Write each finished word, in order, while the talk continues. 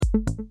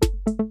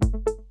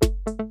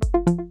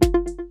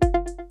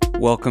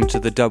Welcome to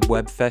the Dub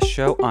Web Fest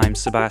show. I'm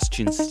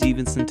Sebastian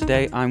Stevenson.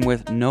 Today I'm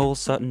with Noel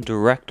Sutton,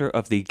 director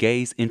of the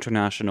Gays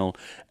International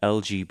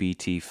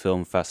LGBT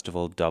Film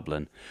Festival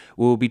Dublin.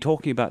 We will be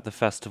talking about the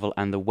festival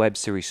and the web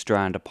series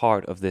Strand, a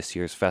part of this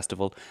year's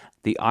festival,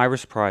 the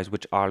Iris Prize,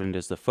 which Ireland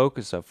is the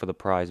focus of for the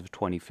prize of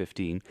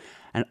 2015,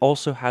 and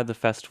also how the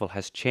festival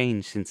has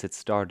changed since it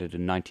started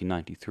in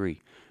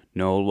 1993.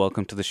 Noel,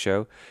 welcome to the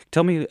show.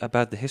 Tell me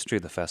about the history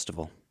of the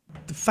festival.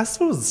 The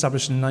festival was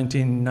established in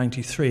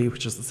 1993,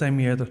 which is the same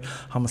year that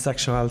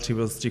homosexuality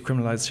was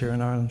decriminalised here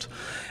in Ireland.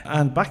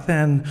 And back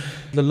then,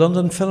 the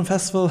London Film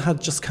Festival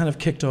had just kind of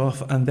kicked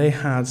off, and they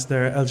had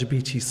their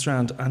LGBT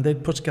strand, and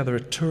they'd put together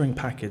a touring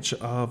package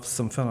of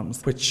some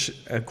films, which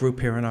a group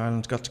here in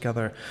Ireland got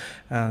together,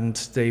 and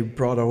they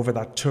brought over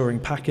that touring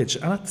package.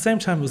 And at the same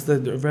time, it was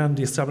around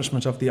the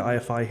establishment of the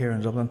IFI here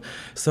in Dublin.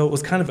 So it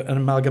was kind of an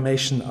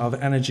amalgamation of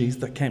energies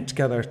that came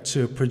together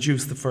to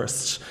produce the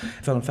first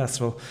film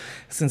festival.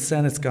 Since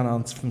then, it's gone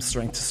on from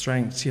strength to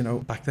strength. You know,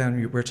 back then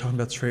we were talking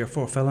about 3 or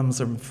 4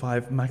 films, or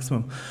 5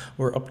 maximum.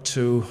 We're up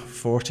to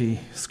 40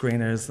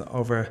 screeners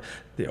over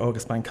the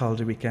August Bank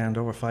Holiday weekend,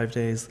 over 5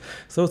 days.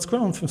 So it's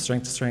grown from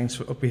strength to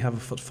strength. We have a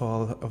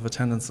footfall of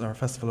attendance in our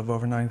festival of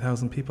over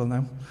 9,000 people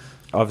now.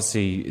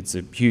 Obviously, it's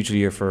a huge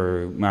year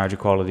for marriage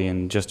equality,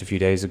 and just a few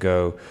days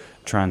ago,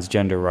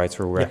 transgender rights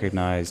were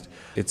recognised.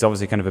 Yeah. It's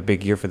obviously kind of a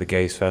big year for the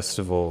Gays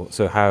Festival.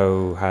 So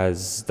how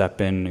has that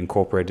been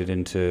incorporated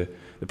into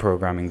the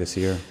programming this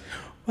year?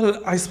 Well,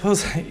 I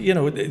suppose, you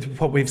know,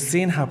 what we've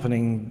seen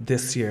happening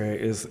this year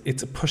is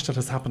it's a push that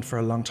has happened for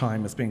a long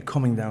time. It's been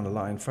coming down the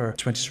line. For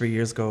 23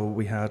 years ago,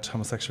 we had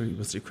homosexuality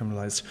was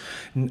decriminalised.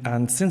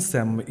 And since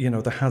then, you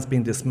know, there has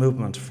been this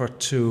movement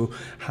to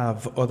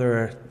have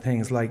other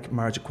things like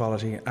marriage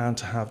equality and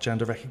to have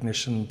gender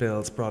recognition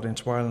bills brought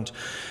into Ireland.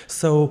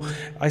 So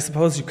I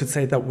suppose you could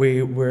say that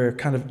we're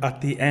kind of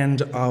at the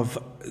end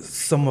of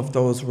some of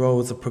those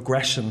roads of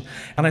progression.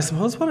 And I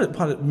suppose what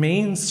it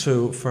means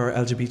for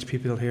LGBT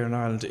people here in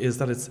Ireland is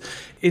that it's,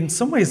 in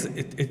some ways,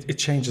 it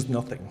changes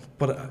nothing,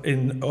 but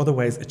in other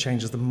ways it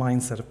changes the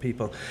mindset of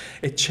people.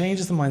 It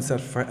changes the mindset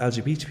for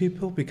LGBT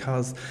people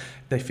because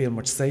they feel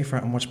much safer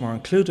and much more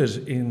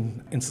included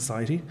in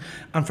society.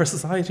 And for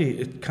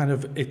society, it's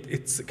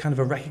kind of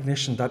a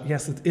recognition that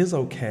yes, it is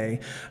okay,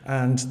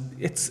 and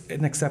it's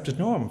an accepted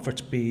norm for it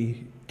to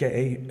be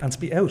gay and to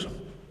be out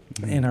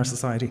in our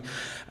society.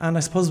 And I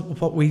suppose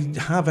what we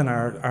have in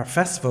our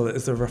festival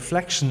is a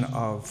reflection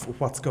of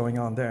what's going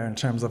on there in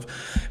terms of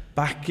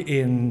back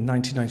in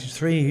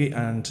 1993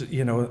 and,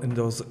 you know, in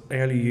those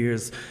early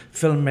years,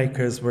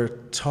 filmmakers were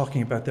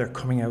talking about their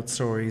coming out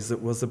stories.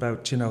 It was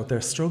about, you know,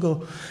 their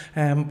struggle,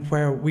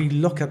 where we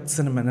look at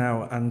cinema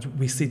now and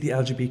we see the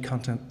LGBT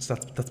content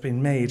that's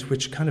been made,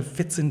 which kind of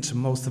fits into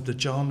most of the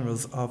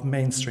genres of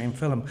mainstream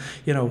film.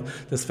 You know,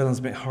 there's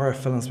horror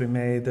films being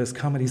made, there's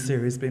comedy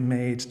series being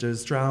made,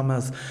 there's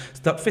dramas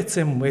that fits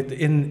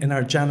in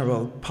our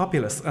general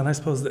populace. And I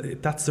suppose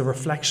that's a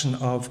reflection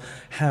of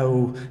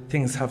how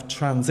things have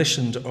transitioned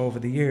over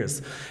the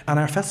years. And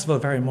our festival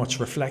very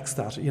much reflects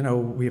that. You know,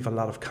 we have a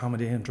lot of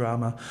comedy and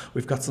drama.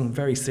 We've got some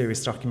very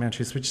serious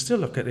documentaries which still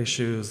look at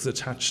issues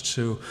attached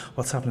to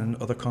what's happening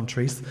in other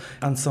countries,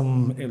 and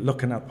some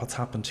looking at what's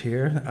happened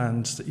here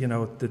and, you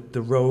know,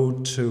 the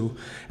road to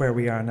where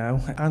we are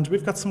now. And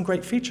we've got some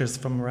great features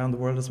from around the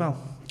world as well.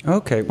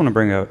 Okay, I want to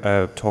bring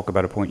talk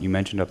about a point you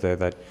mentioned up there,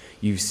 that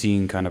you've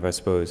seen kind of, I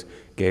suppose,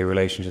 gay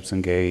relationships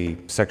and gay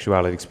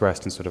sexuality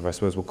expressed in sort of, I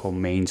suppose, we'll call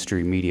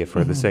mainstream media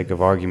for the sake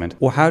of argument.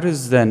 Well, how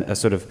does then a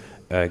sort of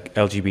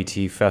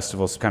LGBT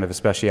festival, kind of a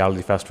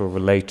speciality festival,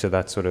 relate to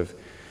that sort of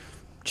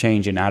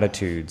change in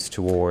attitudes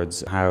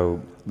towards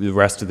how the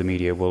rest of the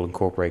media will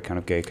incorporate kind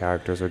of gay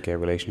characters or gay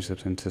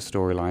relationships into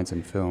storylines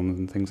and films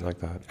and things like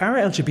that? Our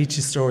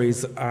LGBT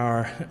stories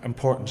are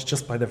important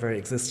just by their very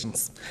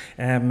existence.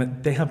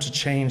 They help to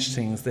change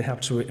things, they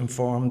help to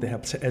inform, they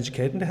help to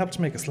educate, and they help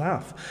to make us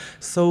laugh.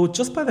 So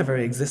just by their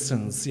very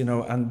existence, you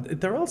know, and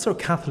they're also a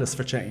catalyst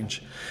for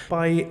change.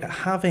 By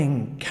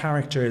having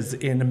characters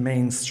in a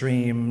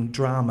mainstream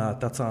drama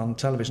that's on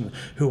television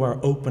who are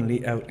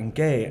openly out and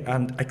gay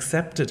and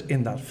accepted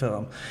in that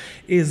film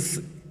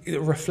is a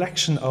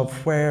reflection of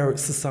where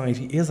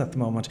society is at the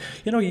moment.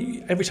 You know,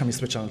 every time you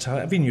switch on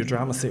every new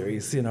drama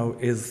series, you know,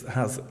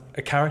 has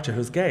a character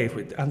who's gay,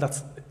 and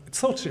that's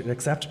totally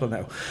acceptable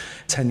now.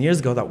 10 years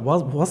ago, that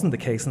wasn't the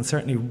case, and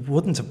certainly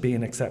wouldn't have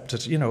been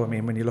accepted. You know, I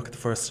mean, when you look at the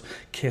first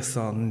kiss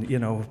on, you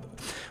know,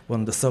 one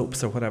of the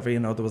soaps or whatever,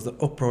 you know, there was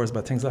uproars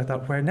about things like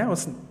that, where now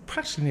it's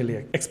practically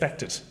nearly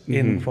expected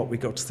in what we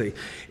go to see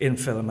in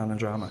film and in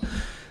drama.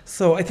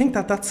 So I think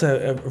that's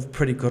a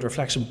pretty good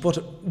reflection. But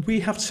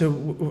we have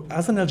to,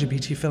 as an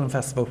LGBT film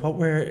festival,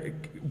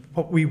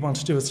 what we want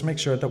to do is to make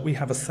sure that we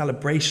have a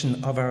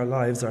celebration of our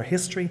lives, our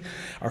history,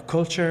 our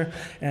culture,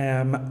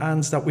 and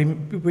that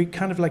we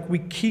kind of like, we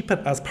keep it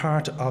as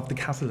part of the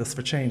catalyst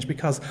for change.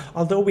 Because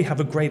although we have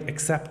a great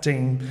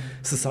accepting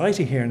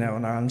society here now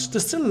in Ireland,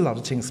 there's still a lot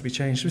of things to be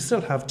changed. We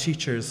still have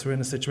teachers who are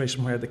in a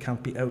situation where they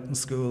can't be out in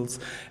schools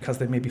because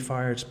they may be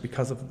fired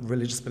because of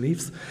religious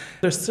beliefs.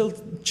 There's still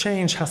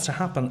change has to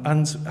happen.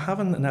 And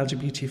having an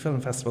LGBT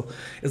film festival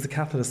is a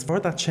catalyst for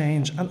that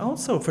change, and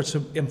also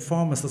to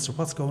inform us as to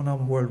what's going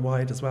on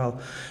worldwide as well.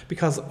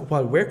 Because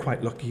while we're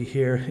quite lucky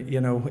here,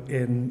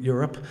 in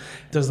Europe,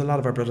 there's a lot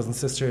of our brothers and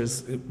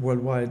sisters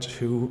worldwide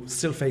who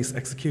still face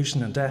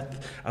execution and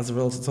death as a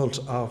result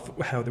of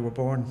how they were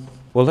born.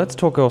 Well, let's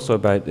talk also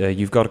about,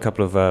 you've got a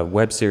couple of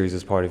web series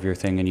as part of your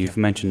thing, and you've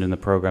mentioned in the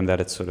program that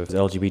it's sort of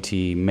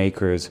LGBT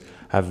makers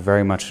have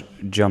very much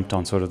jumped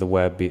on sort of the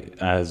web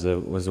as a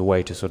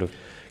way to sort of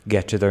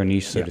get to their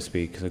niche, so to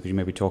speak. So could you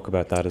maybe talk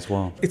about that as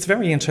well? It's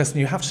very interesting.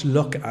 You have to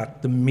look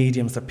at the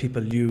mediums that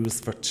people use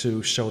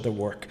to show their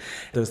work.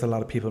 There's a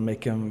lot of people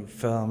making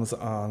films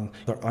on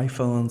their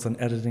iPhones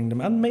and editing them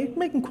and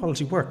making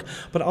quality work.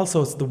 But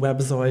also it's the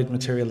webzoid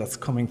material that's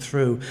coming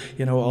through.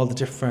 All the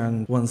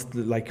different ones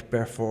like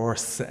Bear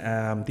Force,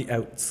 The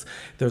Outs.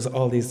 There's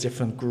all these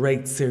different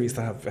great series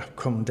that have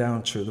come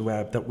down through the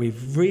web that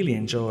we've really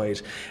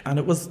enjoyed. And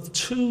it was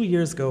 2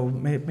 years ago,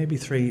 maybe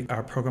 3,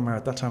 our programmer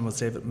at that time was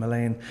David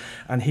Mullane.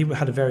 And he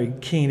had a very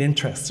keen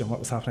interest in what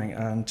was happening,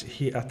 and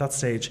at that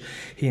stage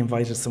he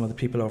invited some of the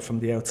people over from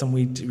The Outs, and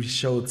we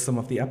showed some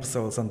of the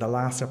episodes, and the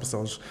last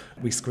episode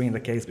we screened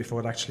at Gaze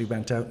before it actually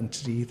went out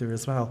into the ether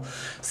as well.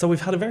 So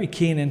we've had a very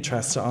keen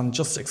interest on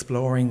just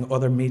exploring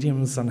other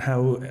mediums and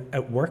how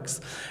it works.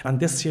 And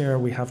this year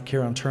we have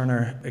Kieran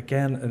Turner,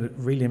 again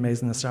a really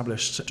amazing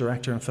established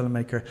director and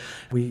filmmaker.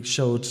 We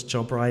showed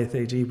Joe Bryant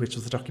AD, which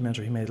was a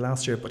documentary he made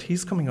last year, but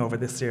he's coming over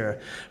this year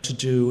to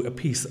do a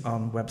piece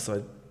on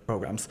website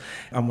programs,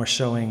 and we're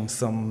showing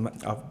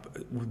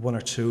one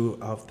or two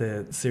of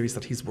the series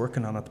that he's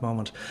working on at the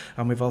moment.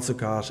 And we've also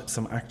got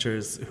some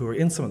actors who are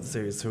in some of the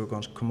series who are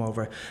going to come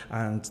over,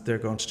 and they're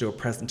going to do a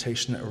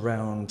presentation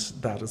around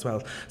that as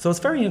well. So it's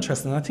very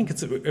interesting, and I think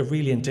it's a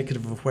really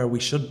indicative of where we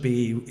should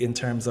be in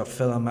terms of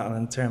film and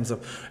in terms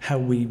of how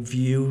we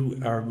view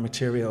our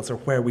materials or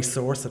where we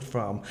source it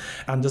from.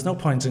 And there's no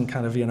point in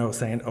kind of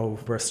saying, oh,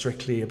 we're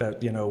strictly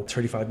about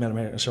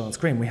 35mm and show on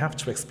screen. We have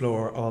to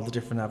explore all the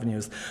different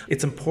avenues.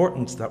 It's important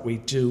that we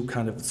do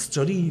kind of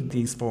study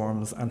these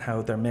forms and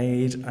how they're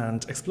made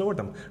and explore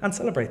them and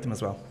celebrate them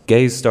as well.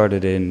 Gaze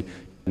started in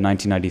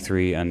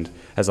 1993 and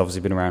has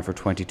obviously been around for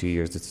 22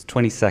 years. It's its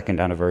 22nd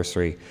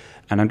anniversary.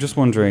 And I'm just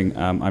wondering,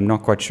 I'm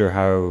not quite sure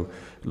how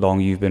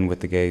long you've been with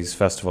the Gaze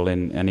Festival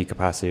in any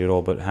capacity at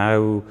all, but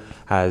how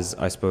has,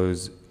 I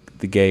suppose,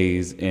 the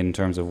Gaze, in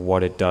terms of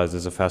what it does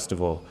as a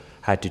festival,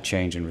 had to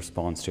change in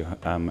response to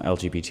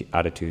LGBT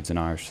attitudes in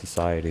Irish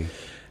society?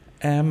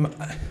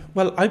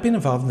 Well, I've been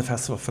involved in the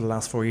festival for the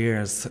last 4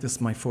 years. This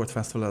is my 4th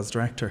festival as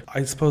director.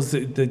 I suppose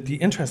the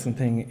interesting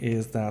thing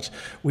is that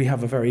we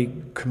have a very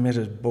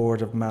committed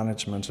board of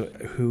management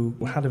who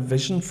had a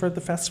vision for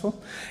the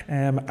festival,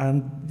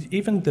 and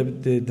even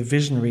the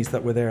visionaries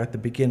that were there at the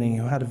beginning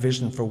who had a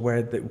vision for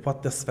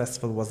what this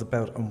festival was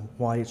about and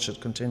why it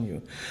should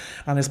continue.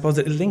 And I suppose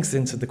it links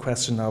into the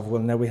question of,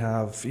 well, now we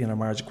have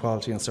marriage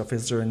equality and stuff.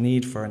 Is there a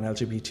need for an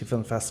LGBT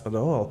film festival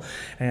at all?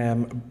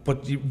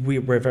 But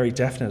we're very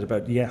definite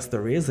about, yes,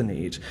 there is a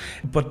need.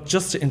 But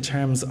just in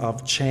terms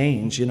of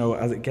change,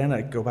 again,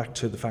 I go back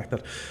to the fact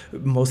that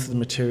most of the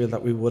material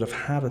that we would have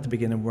had at the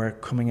beginning were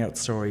coming out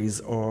stories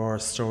or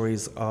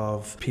stories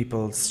of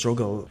people's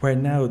struggle, where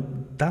now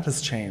that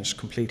has changed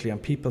completely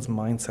and people's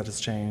mindset has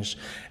changed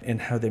in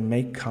how they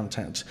make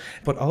content.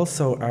 But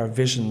also our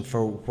vision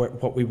for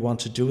what we want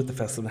to do with the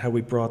festival, how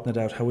we broaden it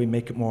out, how we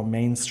make it more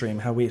mainstream,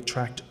 how we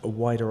attract a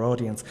wider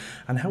audience,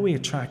 and how we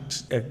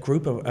attract a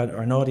group of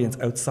or an audience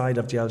outside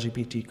of the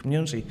LGBT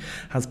community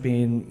has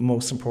been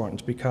most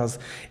important, because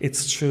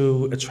it's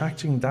through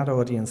attracting that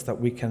audience that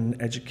we can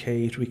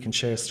educate, we can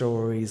share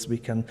stories, we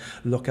can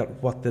look at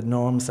what the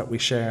norms that we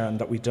share and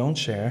that we don't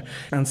share.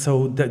 And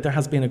so there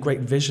has been a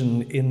great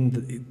vision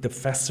in the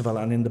festival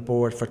and in the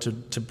board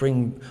to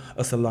bring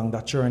us along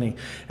that journey.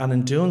 And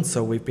in doing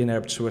so, we've been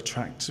able to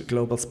attract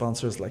global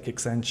sponsors like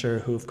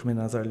Accenture, who have come in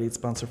as our lead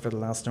sponsor for the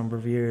last number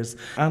of years,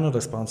 and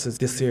other sponsors.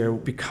 This year,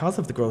 because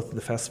of the growth of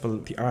the festival,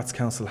 the Arts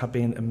Council have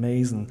been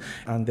amazing,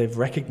 and they've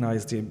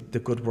recognised the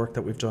good work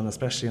that we've done,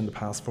 especially in the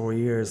past 4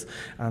 years,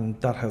 and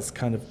that has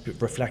kind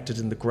of reflected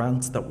in the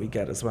grants that we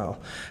get as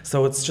well.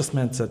 So it's just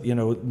meant that,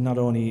 not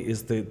only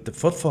is the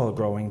footfall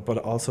growing, but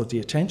also the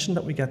attention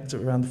that we get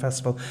around the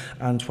festival,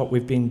 and what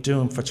we've been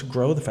doing to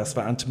grow the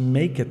festival and to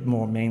make it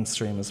more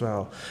mainstream as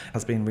well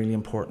has been really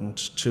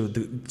important to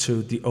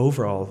the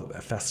overall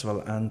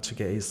festival and to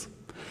Gaze.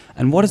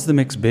 And what has the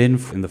mix been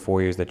in the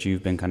 4 years that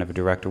you've been kind of a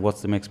director?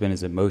 What's the mix been?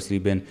 Is it mostly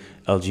been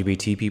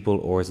LGBT people,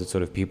 or is it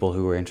sort of people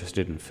who are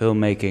interested in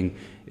filmmaking?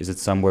 Is it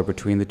somewhere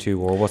between the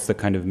two, or what's the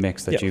kind of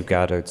mix that you've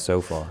gathered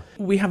so far?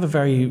 We have a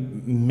very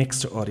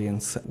mixed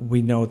audience.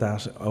 We know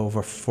that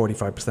over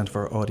 45% of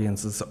our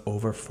audience is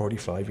over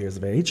 45 years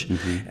of age.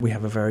 Mm-hmm. We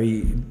have a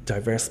very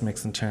diverse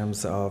mix in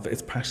terms of,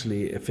 it's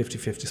practically a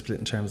 50-50 split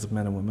in terms of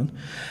men and women.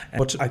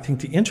 But I think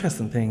the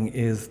interesting thing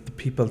is the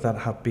people that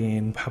have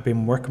been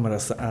working with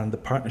us and the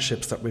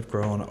partnerships that we've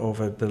grown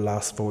over the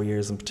last 4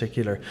 years in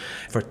particular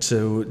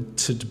to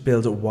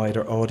build a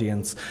wider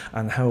audience,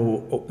 and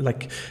how,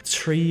 like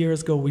 3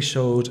 years ago, we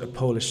showed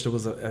there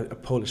was a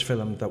Polish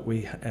film that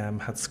we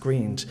had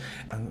screened,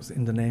 and it was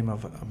In the Name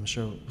of, I'm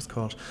sure it was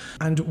called.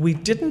 And we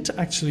didn't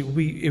actually,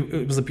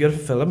 it was a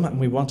beautiful film and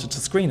we wanted to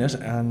screen it,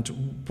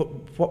 but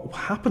what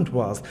happened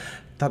was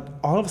that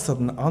all of a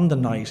sudden on the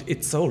night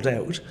it sold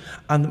out,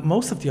 and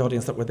most of the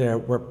audience that were there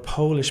were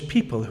Polish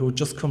people who had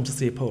just come to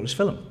see a Polish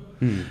film.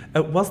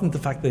 It wasn't the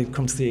fact they'd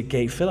come to see a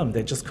gay film;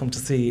 they'd just come to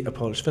see a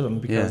Polish film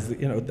because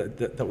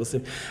that was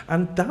it.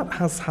 And that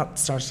has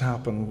started to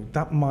happen.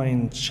 That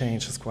mind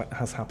change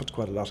has happened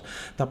quite a lot.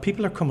 That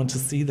people are coming to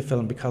see the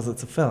film because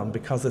it's a film,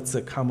 because it's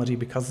a comedy,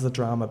 because it's a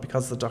drama,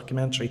 because it's a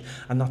documentary,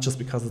 and not just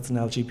because it's an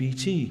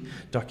LGBT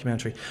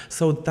documentary.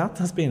 So that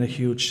has been a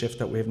huge shift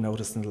that we've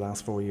noticed in the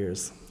last 4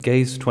 years.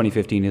 Gaze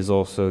 2015 is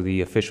also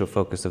the official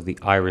focus of the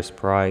Iris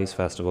Prize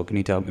Festival. Can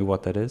you tell me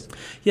what that is?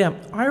 Yeah,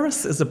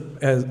 Iris is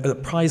a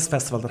prize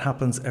festival that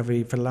happens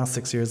for the last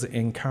 6 years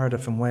in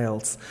Cardiff in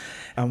Wales.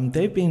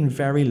 They've been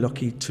very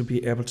lucky to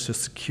be able to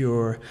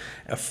secure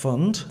a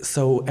fund.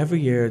 So every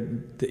year,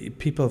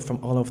 people from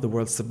all over the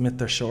world submit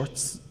their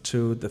shorts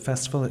to the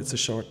festival. It's a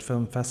short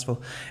film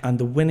festival, and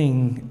the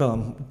winning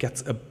film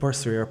gets a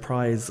bursary or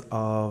prize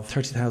of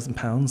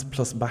 £30,000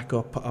 plus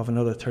backup of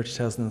another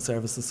 30,000 in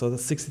services. So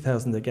that's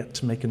 60,000 they get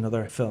to make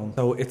another film.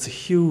 So it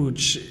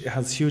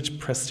has huge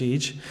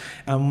prestige,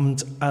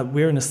 and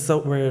we're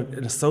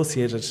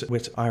associated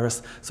with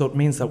Iris. So it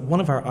means that one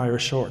of our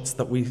Irish shorts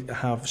that we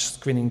have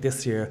screening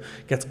this year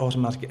gets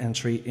automatic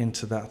entry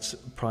into that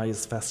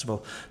prize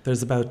festival.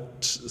 There's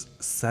about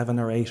 7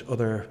 or 8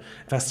 other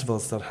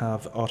festivals that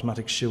have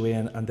automatic shoe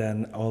in, and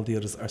then all the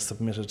others are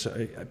submitted.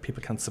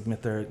 People can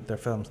submit their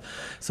films.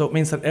 So it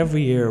means that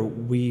every year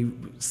we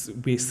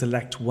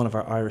select one of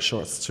our Irish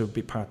shorts to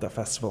be part of that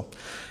festival.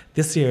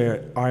 This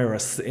year,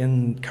 Iris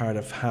in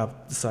Cardiff have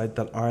decided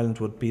that Ireland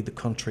would be the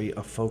country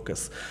of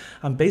focus.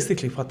 And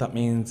basically what that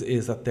means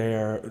is that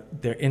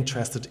they're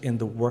interested in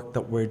the work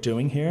that we're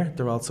doing here.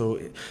 They're also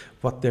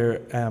they're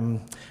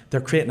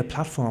creating a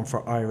platform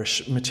for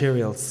Irish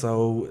materials.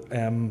 So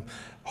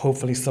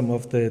hopefully some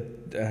of the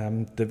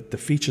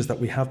features that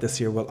we have this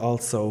year will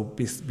also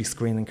be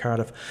screened in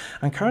Cardiff.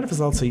 And Cardiff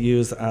is also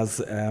used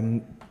as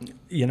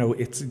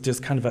it's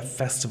just kind of a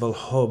festival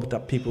hub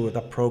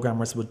that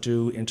programmers would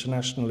do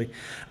internationally,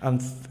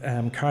 and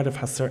Cardiff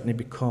has certainly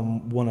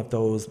become one of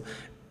those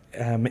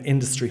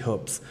industry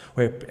hubs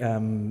where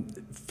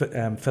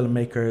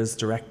filmmakers,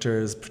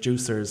 directors,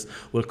 producers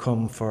will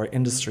come for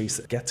industry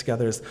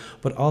get-togethers,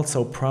 but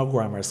also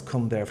programmers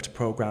come there to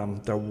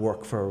program their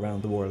work for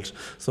around the world.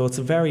 So it's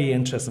very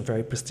interesting,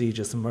 very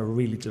prestigious, and we're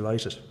really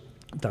delighted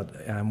that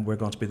we're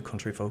going to be the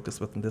country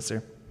focus with them this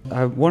year.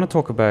 I want to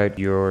talk about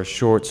your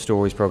short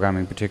stories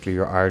programming, particularly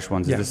your Irish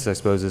ones. Yeah. This, I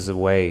suppose, is a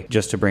way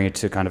just to bring it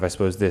to kind of, I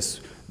suppose,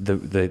 this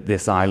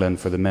island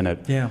for the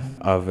minute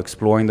of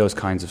exploring those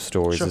kinds of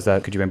stories. Sure.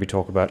 Could you maybe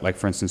talk about, like,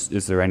 for instance,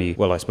 is there any,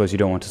 well, I suppose you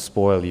don't want to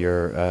spoil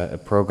your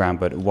program,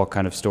 but what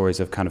kind of stories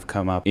have kind of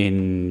come up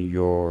in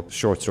your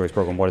short stories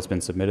program? What has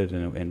been submitted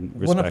in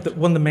respect?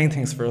 One of the main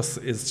things for us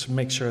is to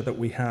make sure that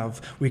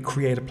we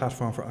create a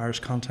platform for Irish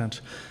content.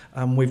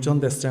 We've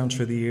done this down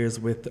through the years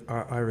with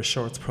our Irish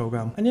Shorts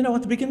program. And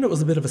at the beginning it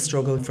was a bit of a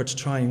struggle to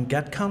try and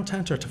get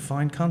content or to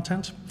find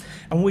content.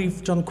 And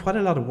we've done quite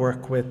a lot of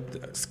work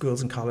with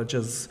schools and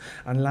colleges.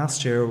 And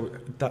last year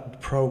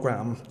that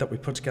program that we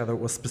put together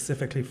was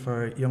specifically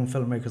for young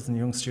filmmakers and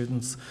young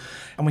students.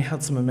 And we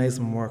had some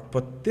amazing work.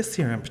 But this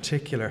year in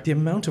particular, the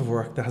amount of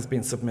work that has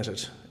been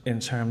submitted in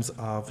terms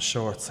of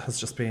shorts has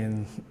just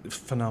been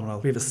phenomenal.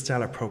 We have a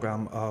stellar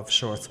program of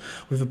shorts.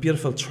 We have a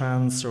beautiful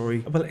trans story.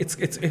 Well,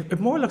 it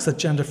more looks at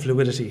gender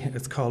fluidity.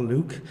 It's called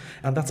Luke,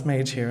 and that's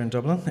made here in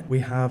Dublin. We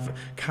have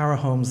Cara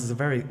Holmes, is a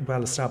very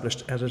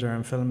well-established editor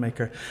and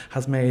filmmaker,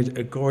 has made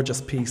a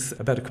gorgeous piece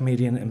about a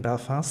comedian in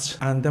Belfast.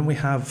 And then we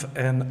have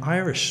an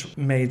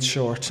Irish-made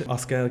short,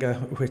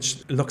 Oscailga,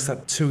 which looks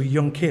at 2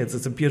 young kids.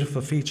 It's a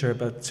beautiful feature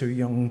about 2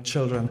 young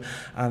children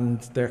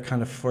and their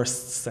kind of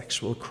first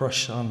sexual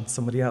crush on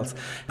somebody else.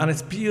 And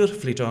it's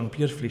beautifully done,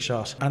 beautifully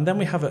shot. And then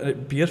we have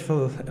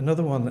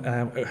another one,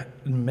 an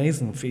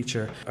amazing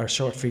feature, or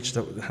short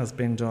feature that has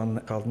been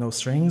done called No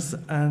Strings.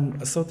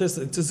 And so there's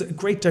a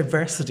great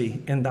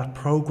diversity in that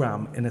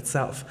program in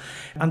itself.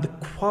 And the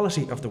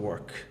quality of the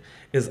work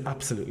is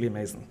absolutely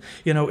amazing.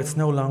 It's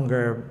no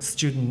longer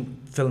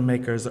student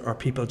filmmakers or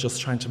people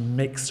just trying to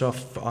make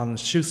stuff on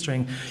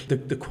shoestring.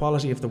 The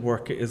quality of the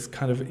work is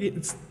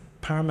it's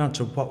paramount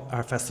to what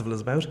our festival is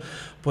about.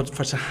 But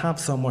to have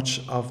so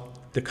much of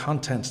the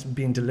content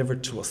being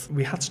delivered to us,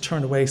 we had to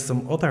turn away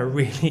some other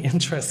really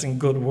interesting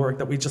good work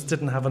that we just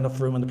didn't have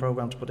enough room in the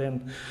programme to put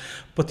in.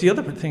 But the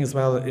other thing as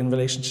well in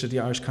relation to the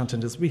Irish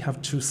content is we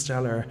have 2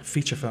 stellar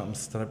feature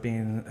films that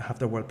have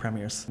their world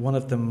premieres. One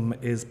of them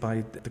is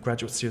by the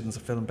graduate students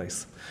of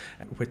Filmbase,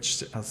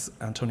 which has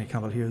Antonia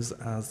Campbell-Hughes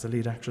as the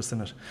lead actress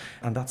in it,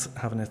 and that's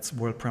having its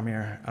world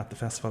premiere at the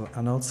festival.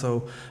 And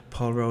also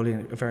Paul Rowley,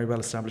 a very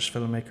well-established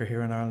filmmaker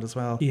here in Ireland as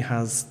well, he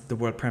has the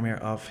world premiere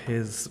of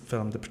his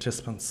film The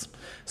Participants.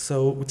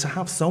 So to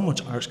have so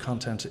much Irish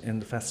content in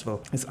the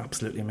festival is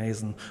absolutely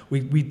amazing.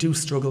 We do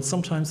struggle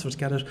sometimes to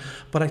get it,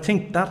 but I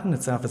think that in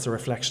itself is a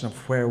reflection of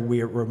where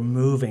we're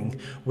moving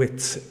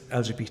with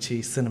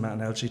LGBT cinema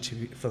and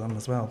LGBT film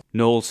as well.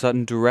 Noel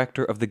Sutton,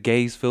 director of the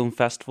Gaze Film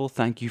Festival,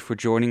 thank you for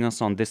joining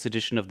us on this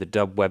edition of the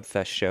Dub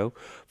Webfest show.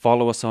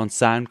 Follow us on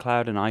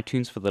SoundCloud and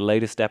iTunes for the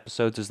latest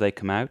episodes as they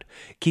come out.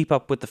 Keep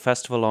up with the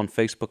festival on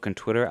Facebook and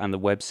Twitter and the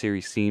web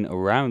series scene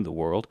around the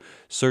world.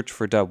 Search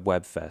for Dub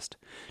Webfest.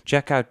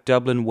 Check out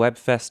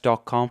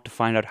DublinWebfest.com to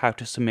find out how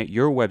to submit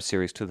your web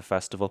series to the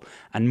festival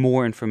and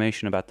more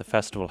information about the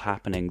festival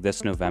happening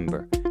this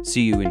November.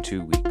 See you in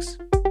 2 weeks.